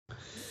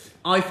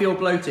I feel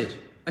bloated.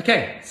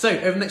 Okay, so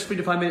over the next 3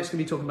 to 5 minutes, I'm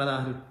going to be talking about that.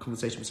 I had a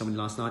conversation with someone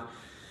last night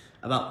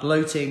about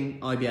bloating,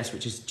 IBS,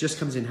 which just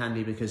comes in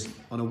handy because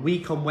on a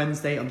week on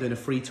Wednesday, I'm doing a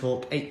free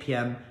talk, 8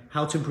 p.m,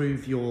 how to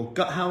improve your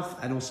gut health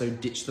and also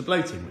ditch the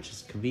bloating, which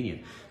is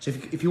convenient. So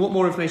if you want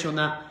more information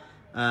on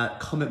that,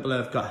 comment below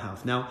of gut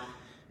health. Now,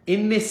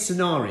 in this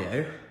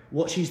scenario,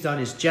 what she's done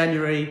is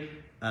January,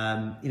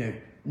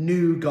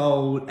 new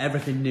goal,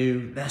 everything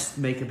new, let's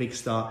make a big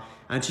start.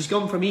 And she's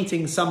gone from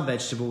eating some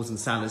vegetables and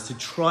salads to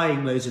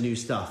trying loads of new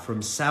stuff,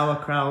 from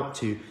sauerkraut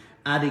to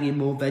adding in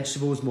more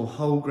vegetables, more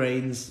whole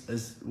grains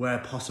as where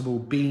possible,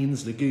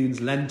 beans,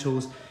 legumes,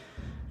 lentils.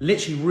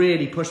 Literally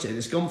really pushed it. And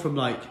it's gone from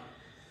like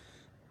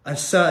a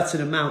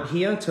certain amount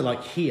here to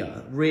like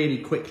here really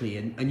quickly.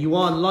 And you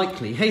are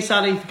likely, hey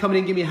Sally, if you're coming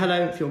in, give me a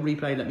hello. If you're on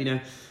replay, let me know.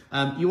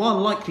 You are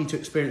likely to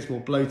experience more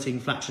bloating,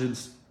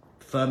 flatulence,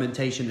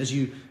 fermentation as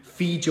you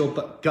feed your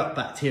gut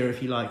bacteria,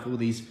 if you like, all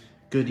these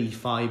goody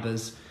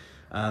fibers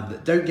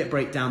that don't get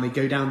break down. They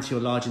go down to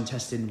your large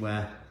intestine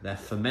where they're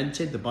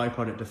fermented. The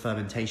byproduct of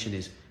fermentation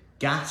is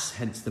gas,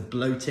 hence the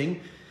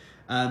bloating.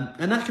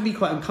 And that can be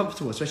quite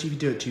uncomfortable, especially if you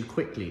do it too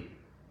quickly.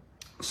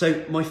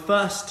 So my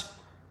first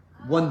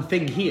one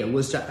thing here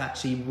was to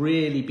actually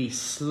really be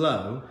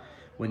slow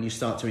when you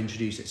start to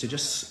introduce it. So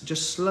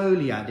just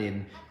slowly add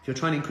in, if you're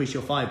trying to increase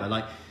your fiber,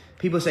 like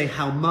people say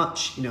how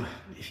much,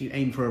 if you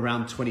aim for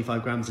around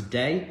 25 grams a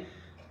day,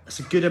 that's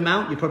a good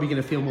amount. You're probably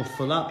going to feel more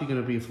full up. You're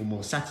going to feel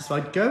more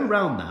satisfied. Go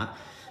around that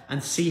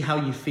and see how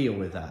you feel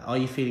with that. Are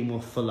you feeling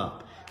more full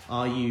up?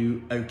 Are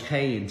you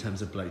okay in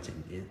terms of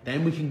bloating?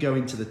 Then we can go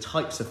into the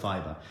types of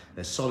fiber.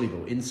 There's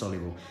soluble,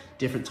 insoluble.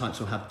 Different types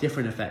will have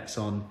different effects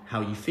on how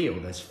you feel.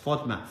 There's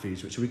FODMAP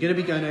foods, which we're going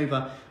to be going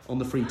over on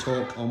the free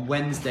talk on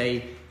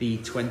Wednesday, the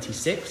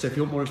 26th. So if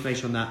you want more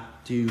information on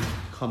that, do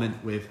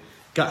comment with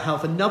gut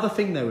health. Another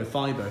thing though with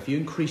fiber, if you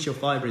increase your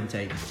fiber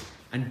intake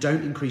and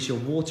don't increase your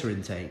water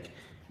intake,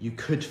 you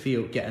could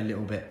get a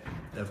little bit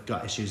of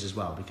gut issues as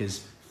well,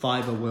 because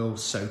fiber will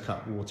soak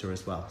up water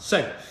as well.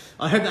 So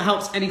I hope that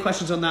helps. Any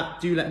questions on that,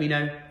 do let me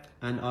know,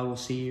 and I will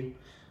see you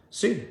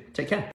soon. Take care.